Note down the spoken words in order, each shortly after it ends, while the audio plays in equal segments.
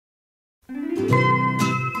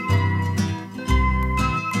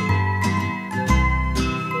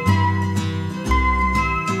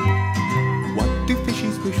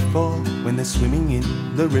they're swimming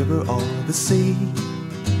in the river or the sea.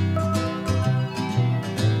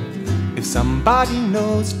 If somebody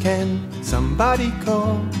knows, can somebody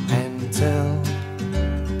call and tell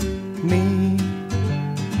me,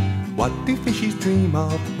 what do fishes dream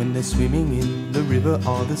of when they're swimming in the river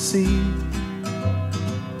or the sea?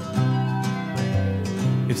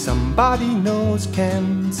 If somebody knows,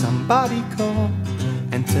 can somebody call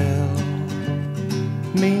and tell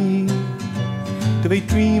me? Do they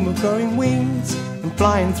dream of growing wings and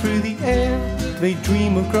flying through the air? Do they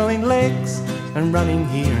dream of growing legs and running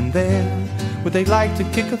here and there? Would they like to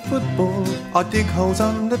kick a football or dig holes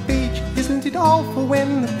on the beach? Isn't it awful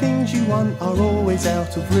when the things you want are always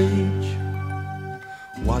out of reach?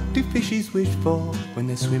 What do fishes wish for when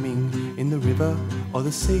they're swimming in the river or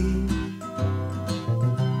the sea?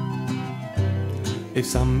 If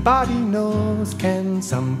somebody knows, can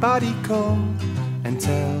somebody call and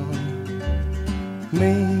tell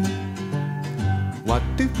me, what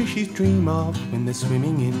do fishes dream of when they're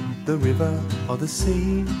swimming in the river or the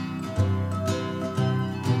sea?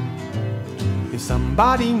 If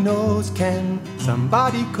somebody knows, can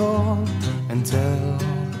somebody call and tell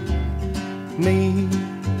me,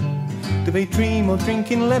 do they dream of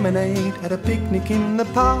drinking lemonade at a picnic in the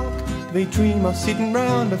park? Do they dream of sitting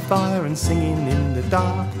round a fire and singing in the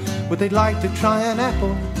dark? Would they like to try an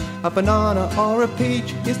apple, a banana or a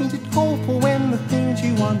peach? Isn't it awful when the things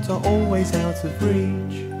you want are always out of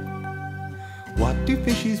reach? What do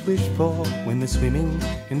fishes wish for when they're swimming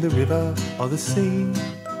in the river or the sea?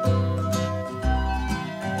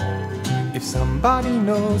 If somebody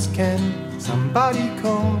knows, can somebody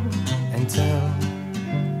call and tell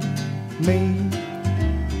me,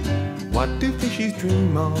 what do fishes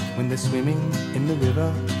dream of when they're swimming in the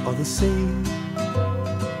river or the sea?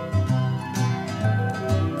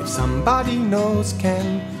 If somebody knows,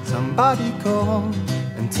 can somebody call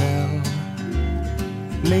and tell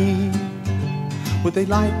me, would they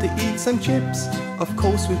like to eat some chips? Of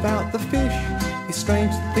course without the fish. It's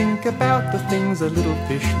strange to think about the things a little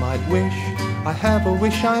fish might wish. I have a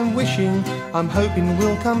wish I'm wishing, I'm hoping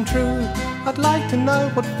will come true. I'd like to know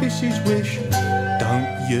what fishes wish,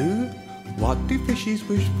 don't you? What do fishes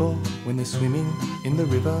wish for when they're swimming in the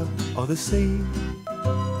river or the sea?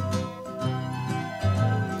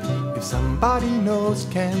 If somebody knows,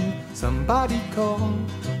 can somebody call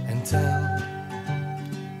and tell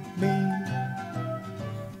me,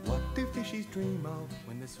 what do fishes dream of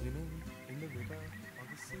when they're swimming in the river or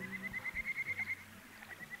the sea?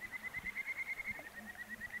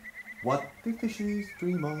 What do fishes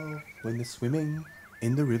dream of when they're swimming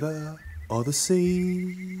in the river or the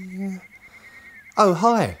sea? Oh,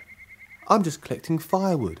 hi. I'm just collecting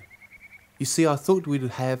firewood. You see, I thought we'd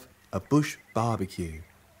have a bush barbecue.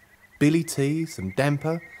 Billy tea, some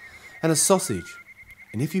damper, and a sausage.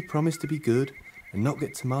 And if you promise to be good and not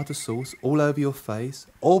get tomato sauce all over your face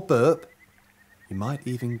or burp, you might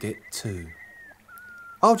even get two.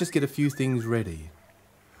 I'll just get a few things ready.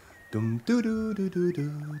 Dum doo doo doo doo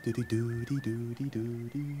doo doo doo doo doo doo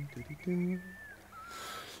doo doo.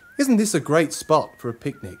 Isn't this a great spot for a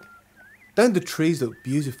picnic? Don't the trees look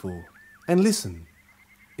beautiful? And listen,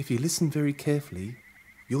 if you listen very carefully,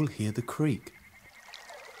 you'll hear the creek.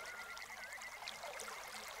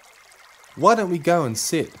 Why don't we go and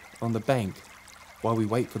sit on the bank while we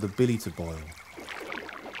wait for the billy to boil?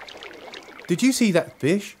 Did you see that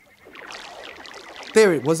fish?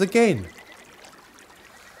 There it was again.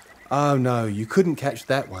 Oh no, you couldn't catch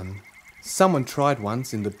that one. Someone tried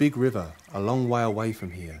once in the big river a long way away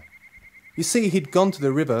from here. You see, he'd gone to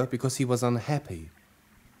the river because he was unhappy.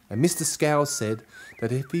 And Mr. Scowl said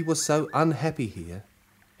that if he was so unhappy here,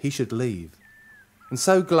 he should leave. And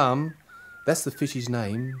so Glum, that's the fish's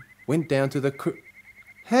name, went down to the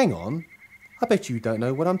Hang on, I bet you don't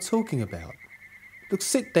know what I'm talking about. Look,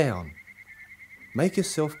 sit down. Make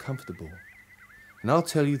yourself comfortable. And I'll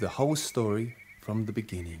tell you the whole story from the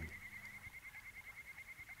beginning.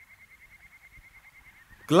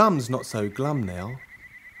 Glum's not so glum now,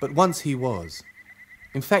 but once he was.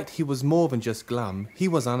 In fact, he was more than just glum, he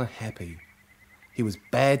was unhappy. He was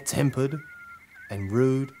bad-tempered and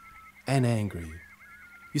rude and angry.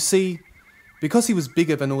 You see, because he was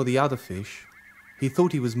bigger than all the other fish, he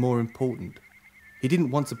thought he was more important. He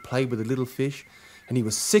didn't want to play with the little fish, and he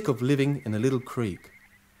was sick of living in a little creek.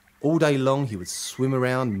 All day long he would swim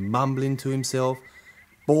around mumbling to himself,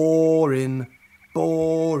 boring,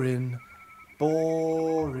 boring,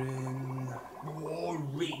 boring.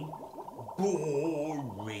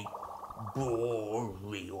 Boring,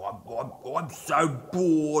 boring, boring. I'm so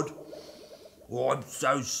bored. I'm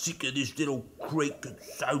so sick of this little creek.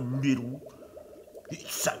 It's so little.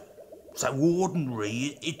 It's so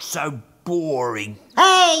ordinary. It's so boring.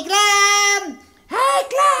 Hey, Glum! Hey,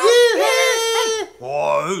 Glum! Yoo-hoo!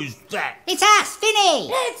 Oh, who's that? It's us, Finny!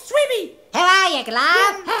 It's Swimmy! How are you,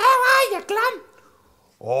 Glum? How are you, Glum?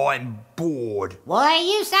 I'm bored. Why are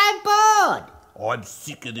you so bored? I'm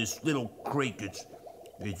sick of this little creek.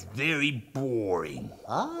 It's very boring.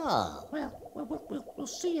 Oh, Well, we'll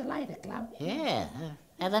see you later, Glum. yeah.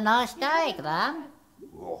 Have a nice day, Glum.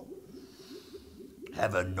 Oh,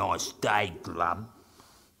 have a nice day, Glum.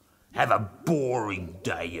 Have a boring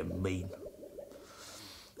day, you mean.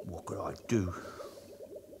 What could I do?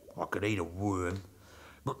 I could eat a worm,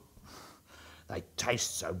 but they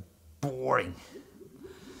taste so boring.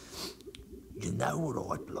 You know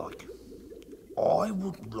what I'd like? I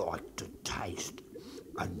would like to taste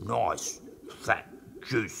a nice, fat,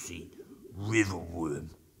 juicy river worm.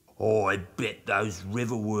 Oh, I bet those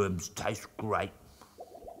river worms taste great.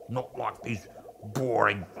 Not like these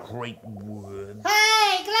boring creek worms.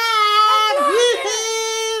 Hey, Glum!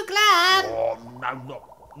 Yoo-hoo, Glum! Oh, no,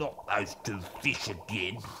 not those two fish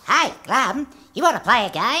again. Hey, Glum, you want to play a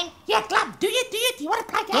game? Yeah, Glum, do you? Do you want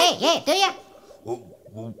to play a game? Yeah, do you?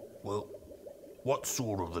 Well, what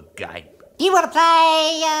sort of a game? Do you want to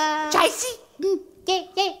play, JC?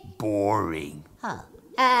 Yeah. Boring. Oh.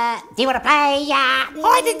 Do you want to play,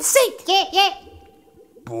 Hide and seek? Yeah.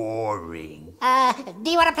 Boring.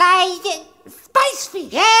 Do you want to play, Space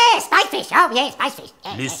fish? yeah, space fish. Oh, yeah, space fish.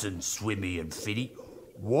 Listen, Swimmy and Fitty,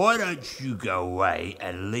 why don't you go away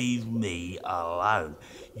and leave me alone?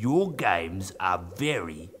 Your games are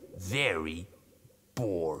very, very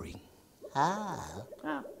boring. Oh,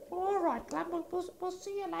 Oh, all right, Glum, we'll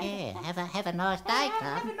see you later. yeah, have a nice day,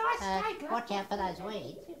 Glum. Have a nice day, Glum. Watch out for those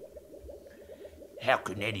weeds. How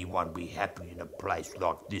can anyone be happy in a place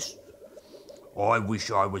like this? I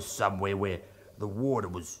wish I was somewhere where the water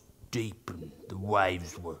was deep and the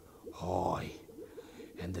waves were high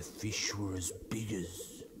and the fish were as big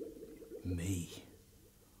as me.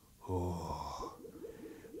 Oh,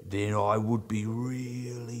 then I would be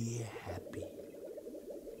really happy.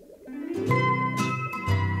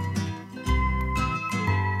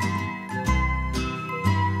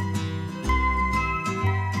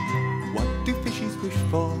 What do fishes wish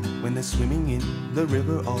for when they're swimming in the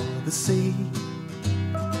river or the sea?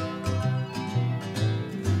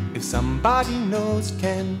 If somebody knows,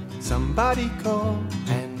 can somebody call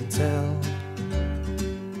and tell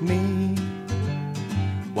me?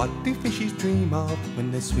 What do fishes dream of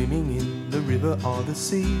when they're swimming in the river or the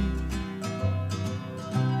sea?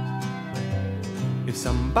 If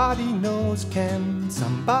somebody knows, can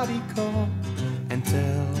somebody call and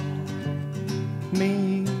tell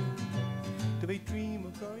me? Do they dream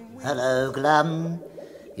of growing wings? Hello, Glum.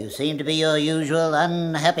 You seem to be your usual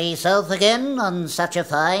unhappy self again on such a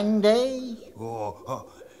fine day. Oh,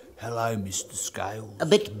 hello, Mr. Scales. A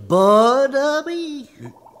bit bored, are we?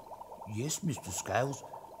 Yes, Mr. Scales.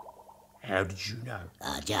 How did you know?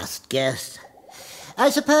 I just guessed. I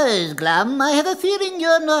suppose, Glum, I have a feeling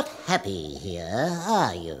you're not happy here,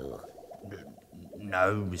 are you?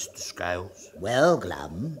 No, Mr. Scales. Well,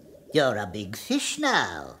 Glum, you're a big fish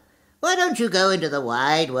now. Why don't you go into the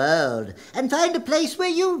wide world and find a place where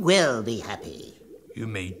you will be happy? You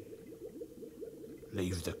mean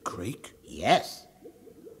leave the creek Yes.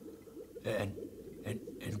 and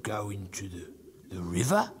go into the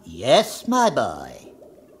river? Yes, my boy.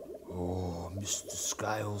 Oh, Mr.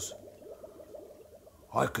 Scales,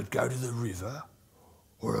 I could go to the river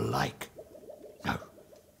or a lake. No,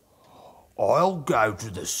 I'll go to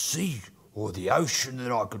the sea or the ocean,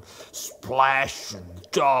 and I could splash and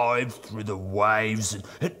dive through the waves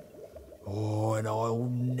and I'll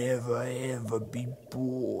never ever be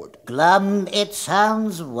bored. Glum, it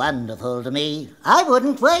sounds wonderful to me. I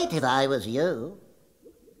wouldn't wait if I was you.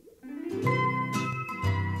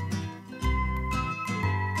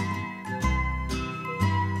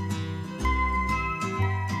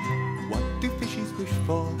 What do fishes wish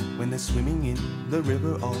for when they're swimming in the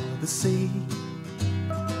river or the sea?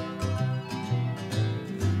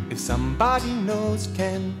 If somebody knows,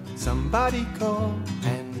 can somebody call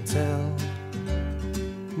and tell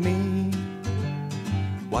me?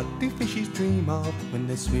 What do fishes dream of when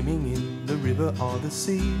they're swimming in the river or the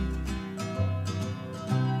sea?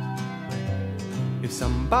 If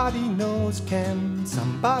somebody knows, can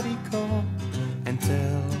somebody call and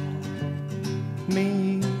tell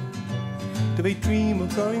me? Do they dream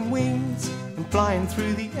of growing wings and flying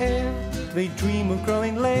through the air? Do they dream of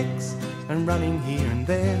growing legs and running here and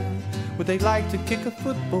there? Would they like to kick a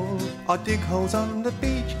football or dig holes on the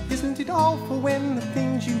beach? Isn't it awful when the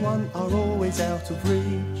things you want are always out of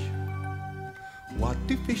reach? What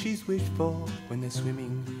do fishes wish for when they're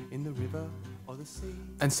swimming in the river or the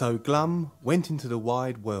And so Glum went into the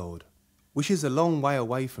wide world, which is a long way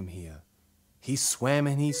away from here. He swam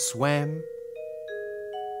and he swam.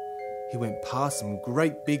 He went past some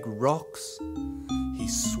great big rocks. He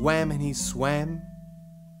swam and he swam.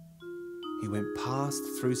 He went past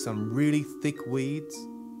through some really thick weeds.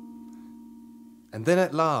 And then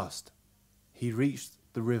at last, he reached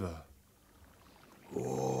the river.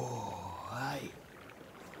 Oh, hey,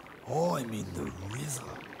 I'm in the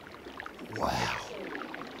river. Wow,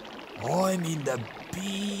 I'm in the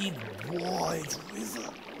big, wide river.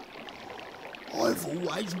 I've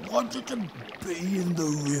always wanted to be in the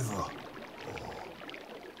river.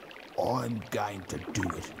 Oh, I'm going to do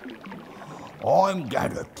it. I'm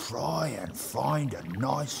going to try and find a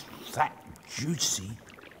nice, fat, juicy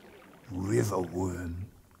river worm.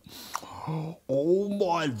 All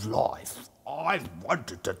my life, I've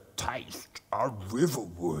wanted to taste a river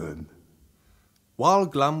worm. While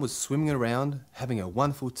Glum was swimming around, having a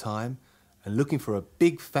wonderful time and looking for a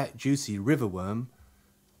big, fat, juicy river worm,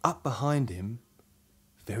 up behind him,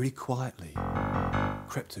 very quietly,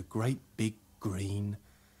 crept a great, big, green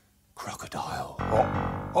crocodile.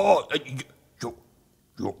 You're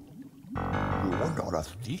not a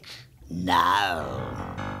fish? No,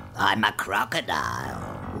 I'm a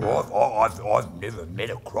crocodile. I've never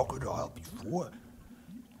met a crocodile before.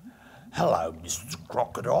 Hello, Mr.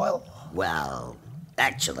 Crocodile. Well,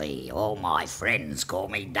 actually, all my friends call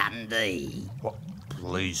me Dundee. Well,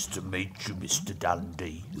 pleased to meet you, Mr.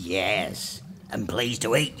 Dundee. Yes, and pleased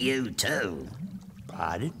to eat you too.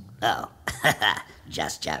 Pardon? Oh,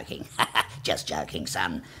 just joking. Just joking,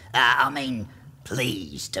 son. I mean,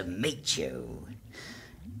 pleased to meet you.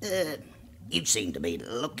 You seem to be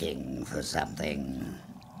looking for something.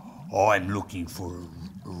 I'm looking for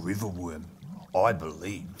a river worm. I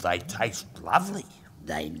believe they taste lovely.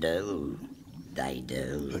 They do. They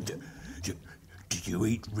do. Do you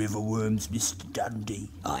eat river worms, Mr. Dundee?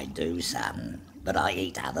 I do, son. But I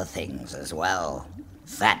eat other things as well.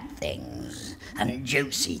 Fat things and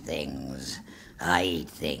juicy things. I eat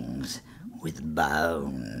things with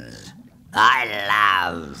bones. I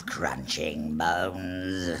love crunching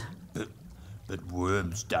bones. But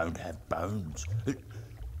worms don't have bones.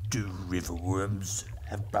 Do river worms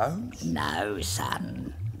have bones? No,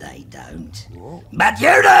 son, they don't. Oh. But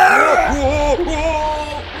you do!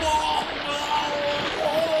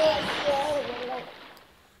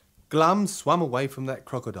 Glum swam away from that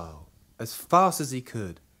crocodile as fast as he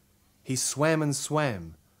could. He swam and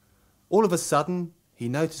swam. All of a sudden, he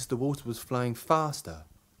noticed the water was flowing faster.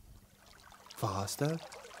 Faster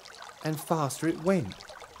and faster it went.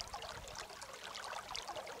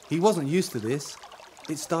 He wasn't used to this.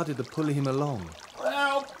 It started to pull him along.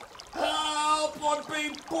 Help! Help! I'm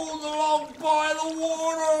being pulled along by the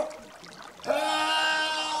water!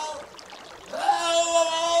 Help!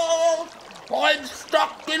 Help! I'm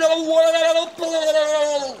stuck in a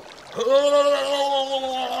whirlpool!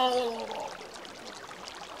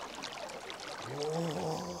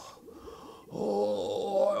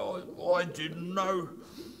 I didn't know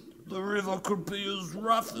the river could be as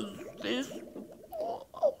rough as this.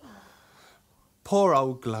 Poor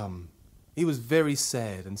old Glum. He was very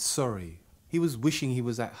sad and sorry. He was wishing he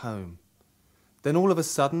was at home. Then all of a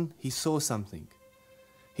sudden he saw something.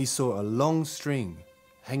 He saw a long string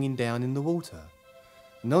hanging down in the water.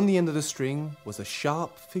 And on the end of the string was a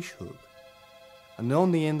sharp fish hook. And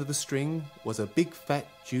on the end of the string was a big, fat,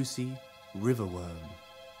 juicy river worm.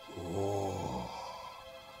 Oh,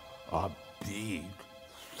 a big,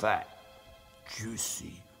 fat,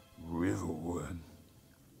 juicy river worm.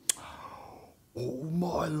 All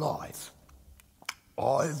my life,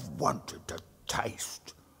 I've wanted to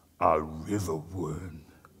taste a river worm.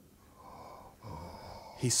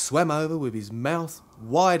 He swam over with his mouth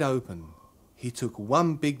wide open. He took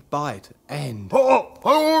one big bite and... There's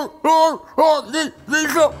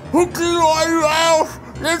a hook in my mouth!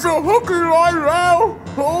 There's a hook in my mouth!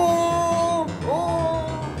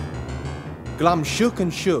 Glum shook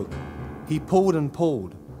and shook. He pulled and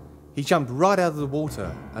pulled. He jumped right out of the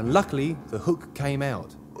water, and luckily the hook came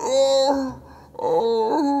out.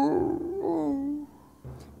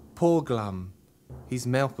 Poor Glum. His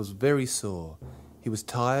mouth was very sore. He was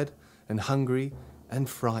tired and hungry and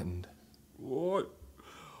frightened.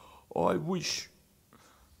 I wish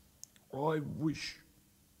I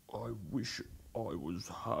was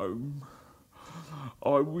home.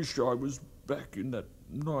 I wish I was back in that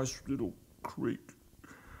nice little creek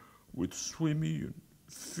with Swimmy and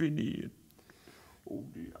Finny and all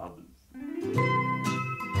the others.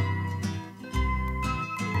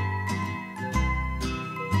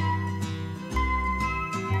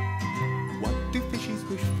 What do fishies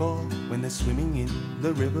wish for when they're swimming in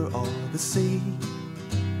the river or the sea.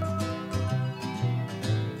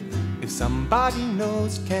 If somebody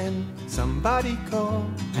knows, can somebody call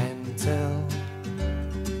and tell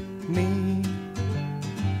me?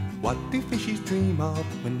 What do fishes dream of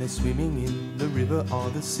when they're swimming in the river or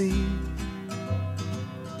the sea?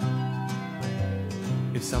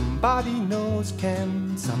 If somebody knows,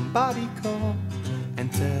 can somebody call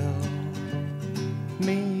and tell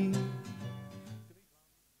me?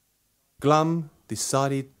 Glum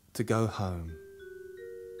decided to go home.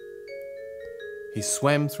 He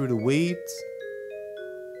swam through the weeds,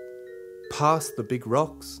 past the big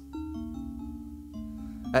rocks.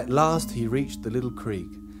 At last he reached the little creek,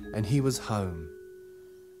 and he was home.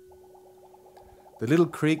 The little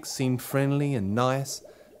creek seemed friendly and nice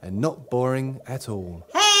and not boring at all.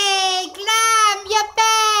 Hey, Glum, you're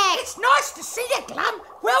back! It's nice to see you, Glum.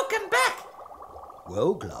 Welcome back.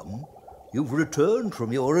 Well, Glum, you've returned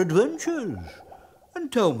from your adventures.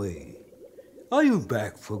 And tell me, are you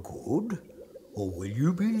back for good? Or will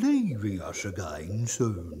you be leaving us again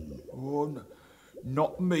soon? Oh,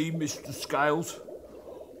 not me, Mr. Scales.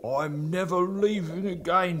 I'm never leaving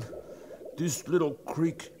again. This little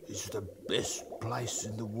creek is the best place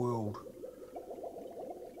in the world,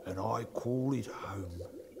 and I call it home.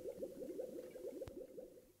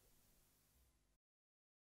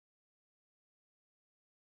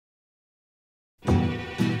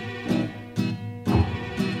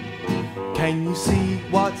 Can you see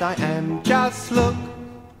what I am? Just look.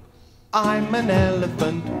 I'm an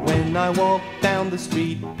elephant. When I walk down the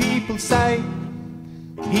street, people say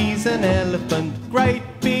he's an elephant. Great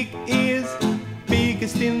big ears,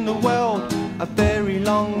 biggest in the world. A very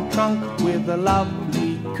long trunk with a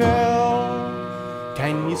lovely curl.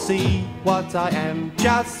 Can you see what I am?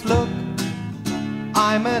 Just look.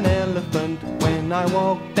 I'm an elephant. When I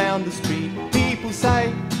walk down the street, people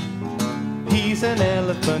say he's an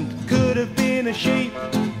elephant. Could have been a sheep,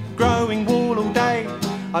 growing wool all day.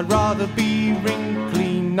 I'd rather be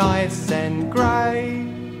wrinkly, nice and grey.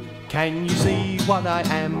 Can you see what I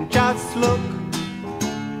am? Just look.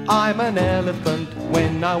 I'm an elephant.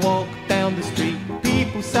 When I walk down the street,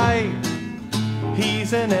 people say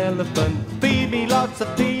he's an elephant. Feed me lots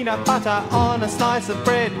of peanut butter on a slice of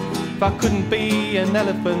bread. If I couldn't be an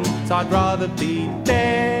elephant, I'd rather be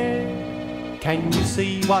dead. Can you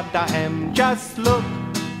see what I am? Just look.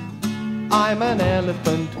 I'm an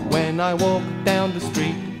elephant. When I walk down the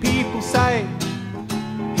street, people say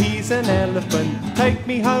he's an elephant. Take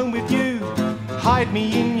me home with you, hide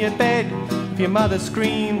me in your bed. If your mother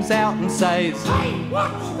screams out and says, Hey,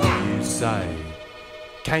 what's that? you say,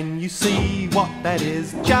 can you see what that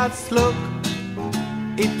is? Just look.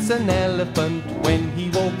 It's an elephant. When he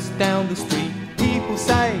walks down the street, people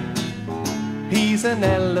say he's an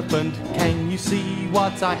elephant. Can you see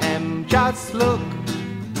what I am? Just look.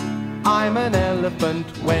 I'm an elephant.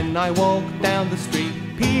 When I walk down the street,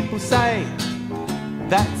 people say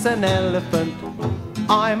that's an elephant.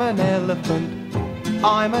 I'm an elephant.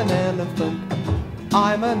 I'm an elephant.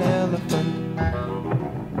 I'm an elephant.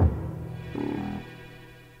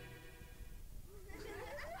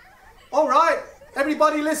 All right,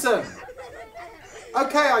 everybody listen.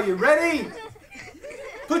 Okay, are you ready?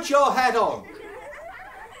 Put your hat on.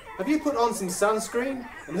 Have you put on some sunscreen?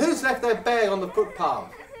 And who's left their bag on the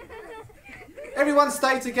footpath? Everyone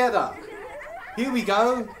stay together. Here we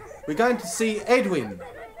go. We're going to see Edwin,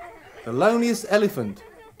 the loneliest elephant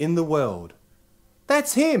in the world.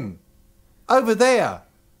 That's him, over there,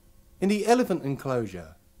 in the elephant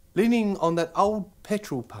enclosure, leaning on that old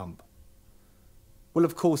petrol pump. Well,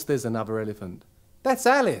 of course, there's another elephant. That's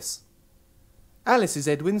Alice. Alice is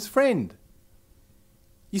Edwin's friend.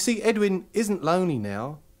 You see, Edwin isn't lonely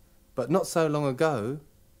now, but not so long ago,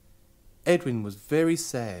 Edwin was very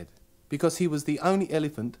sad because he was the only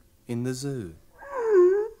elephant in the zoo.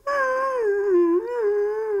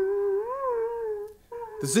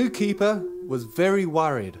 The zookeeper was very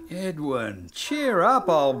worried. Edwin, cheer up,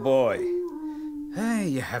 old boy. Hey,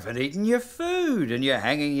 you haven't eaten your food and you're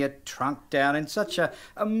hanging your trunk down in such a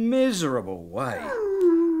miserable way.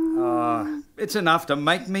 It's enough to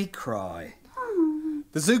make me cry.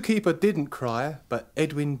 The zookeeper didn't cry, but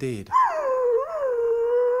Edwin did.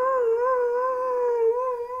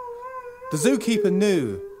 The zookeeper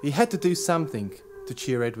knew he had to do something to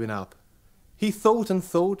cheer Edwin up. He thought and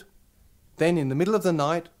thought. Then, in the middle of the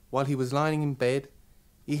night, while he was lying in bed,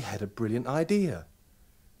 he had a brilliant idea.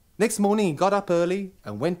 Next morning he got up early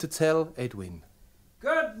and went to tell Edwin.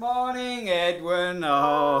 Good morning, Edwin.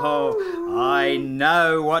 Oh, I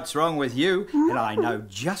know what's wrong with you, and I know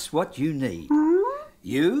just what you need.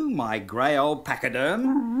 You, my grey old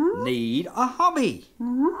pachyderm, need a hobby.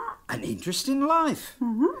 An interest in life.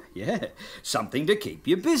 Yeah, something to keep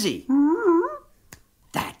you busy.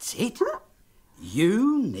 That's it.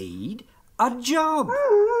 You need a job.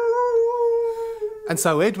 And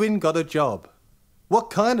so Edwin got a job. What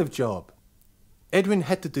kind of job? Edwin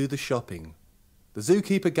had to do the shopping. The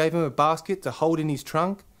zookeeper gave him a basket to hold in his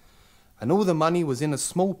trunk, and all the money was in a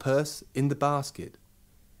small purse in the basket.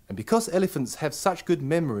 And because elephants have such good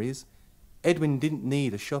memories, Edwin didn't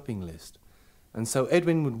need a shopping list. And so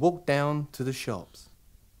Edwin would walk down to the shops.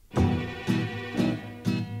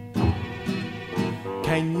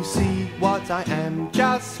 Can you see what I am?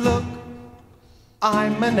 Just look.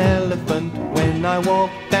 I'm an elephant. When I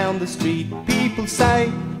walk down the street, people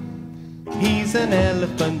say he's an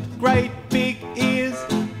elephant. Great big ears,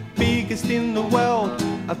 biggest in the world.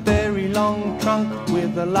 A very long trunk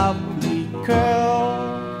with a lovely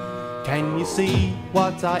curl. Can you see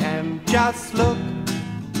what I am? Just look.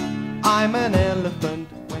 I'm an elephant.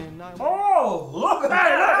 When I Oh, look!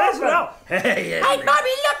 Hey, look, there's one! Hey, Bobby,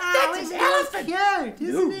 look, that's an elephant. Cute,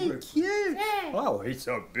 isn't he cute? Oh, he's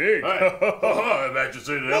so big. I've actually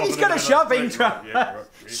seen an He's got a shopping trunk.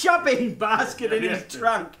 Shopping basket in his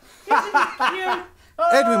trunk.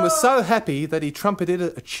 Edwin was so happy that he trumpeted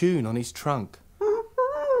a tune on his trunk.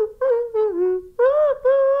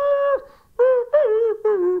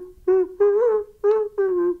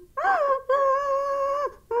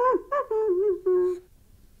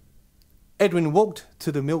 Edwin walked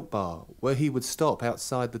to the milk bar where he would stop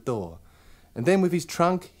outside the door, and then with his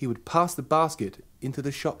trunk he would pass the basket into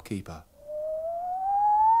the shopkeeper.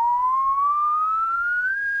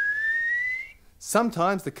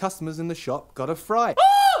 Sometimes the customers in the shop got a fright.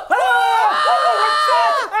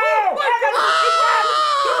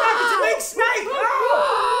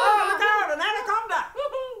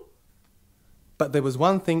 But there was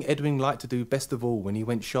one thing Edwin liked to do best of all when he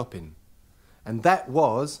went shopping, and that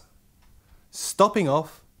was stopping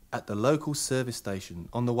off at the local service station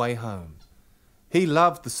on the way home. He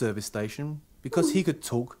loved the service station because he could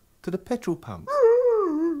talk to the petrol pumps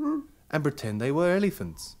and pretend they were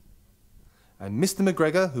elephants. And Mr.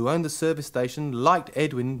 McGregor, who owned the service station, liked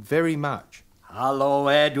Edwin very much. Hello,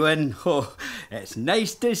 Edwin. Oh, it's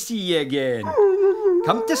nice to see you again.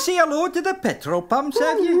 Come to say hello to the petrol pumps,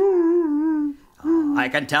 have you? Oh, I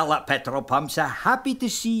can tell that petrol pumps are happy to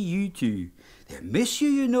see you too. They miss you,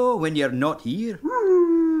 you know, when you're not here.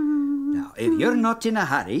 Now, if you're not in a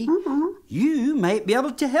hurry, you might be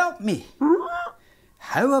able to help me.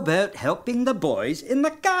 How about helping the boys in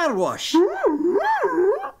the car wash?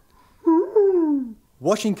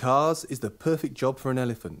 Washing cars is the perfect job for an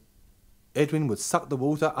elephant. Edwin would suck the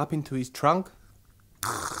water up into his trunk,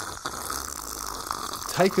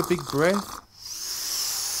 take a big breath,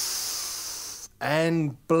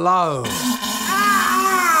 and blow.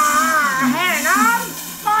 Hang on!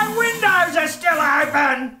 My windows are still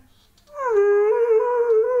open!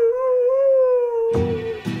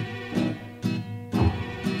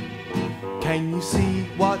 Can you see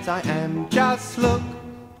what I am? Just look.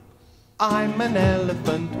 I'm an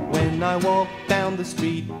elephant. When I walk down the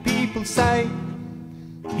street, people say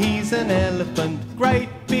he's an elephant. Great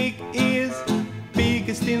big ears,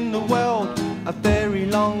 biggest in the world. A very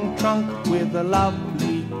long trunk with a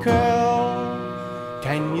lovely curl.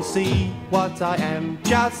 Can you see what I am?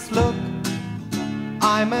 Just look.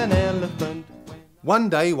 I'm an elephant. One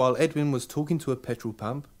day, while Edwin was talking to a petrol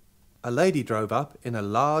pump, a lady drove up in a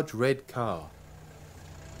large red car.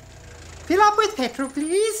 Fill up with petrol,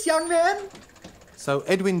 please, young man. So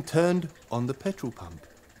Edwin turned on the petrol pump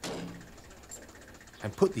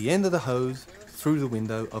and put the end of the hose through the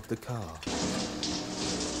window of the car.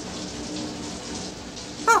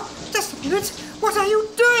 Oh, just a minute. What are you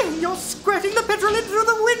doing? You're squirting the petrol in through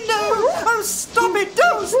the window. Oh, stop it.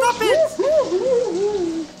 Don't stop it.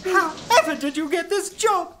 However did you get this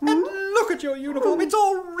job? And look at your uniform. It's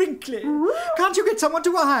all wrinkly. Can't you get someone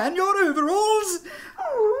to iron your overalls?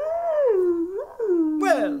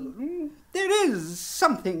 Well, there is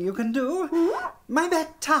something you can do. My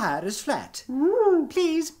back tire is flat.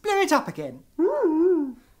 Please blow it up again.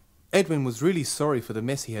 Edwin was really sorry for the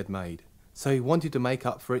mess he had made, so he wanted to make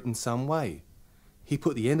up for it in some way. He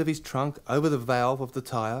put the end of his trunk over the valve of the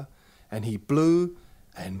tyre, and he blew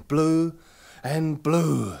and blew and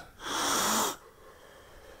blew.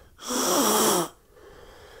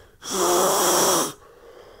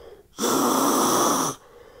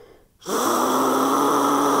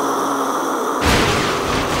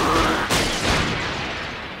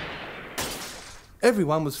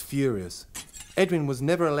 Everyone was furious. Edwin was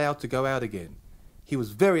never allowed to go out again. He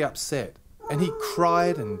was very upset, and he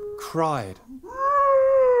cried and cried.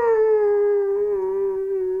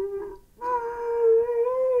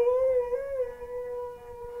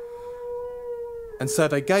 And so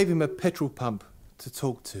they gave him a petrol pump to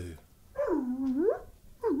talk to.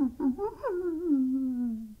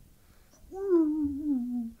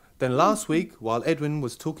 Then last week, while Edwin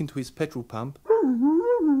was talking to his petrol pump,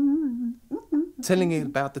 telling it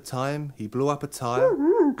about the time he blew up a tyre,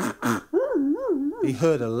 he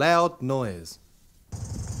heard a loud noise.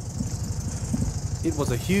 It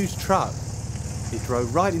was a huge truck. It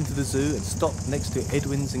drove right into the zoo and stopped next to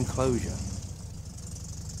Edwin's enclosure.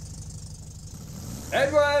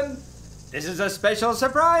 Edwin! This is a special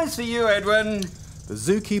surprise for you, Edwin. The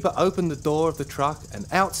zookeeper opened the door of the truck and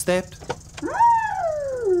out stepped...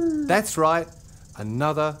 That's right,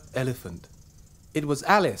 another elephant. It was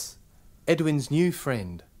Alice, Edwin's new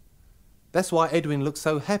friend. That's why Edwin looks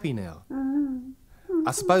so happy now.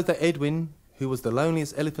 I suppose that Edwin, who was the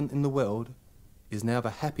loneliest elephant in the world, is now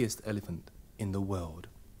the happiest elephant in the world.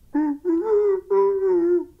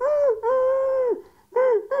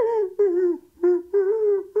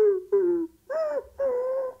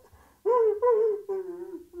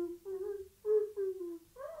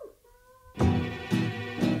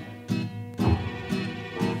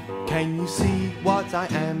 Can you see what I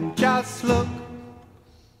am? Just look.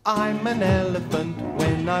 I'm an elephant.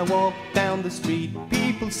 When I walk down the street,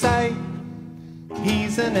 people say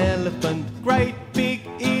he's an elephant. Great big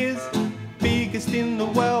ears, biggest in the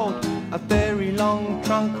world. A very long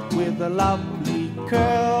trunk with a lovely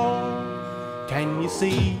curl. Can you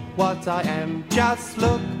see what I am? Just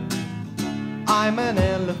look. I'm an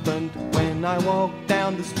elephant. When I walk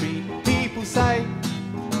down the street, people say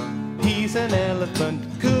he's an elephant.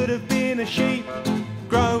 Could have been a sheep,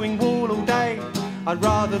 growing wool all day. I'd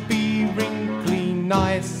rather be wrinkly,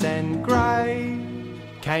 nice and grey.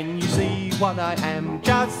 Can you see what I am?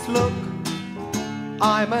 Just look.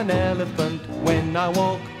 I'm an elephant. When I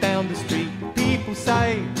walk down the street, people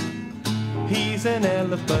say he's an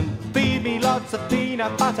elephant. Feed me lots of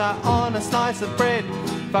peanut butter on a slice of bread.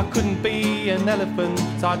 If I couldn't be an elephant,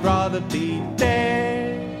 I'd rather be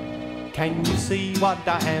dead. Can you see what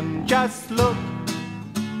I am? Just look.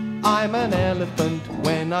 I'm an elephant.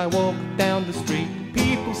 When I walk down the street,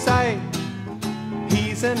 people say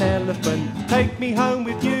he's an elephant. Take me home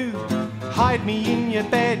with you, hide me in your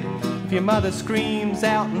bed. If your mother screams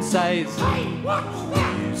out and says, "Hey, what's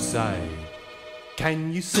that?" You say,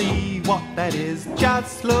 can you see what that is?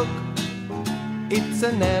 Just look. It's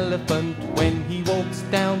an elephant. When he walks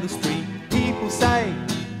down the street, people say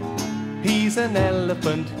he's an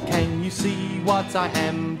elephant. Can you see what I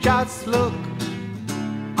am? Just look.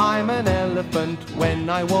 I'm an elephant. When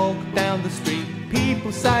I walk down the street,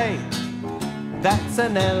 people say that's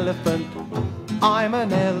an elephant. I'm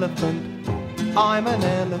an elephant. I'm an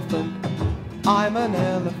elephant. I'm an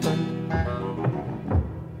elephant.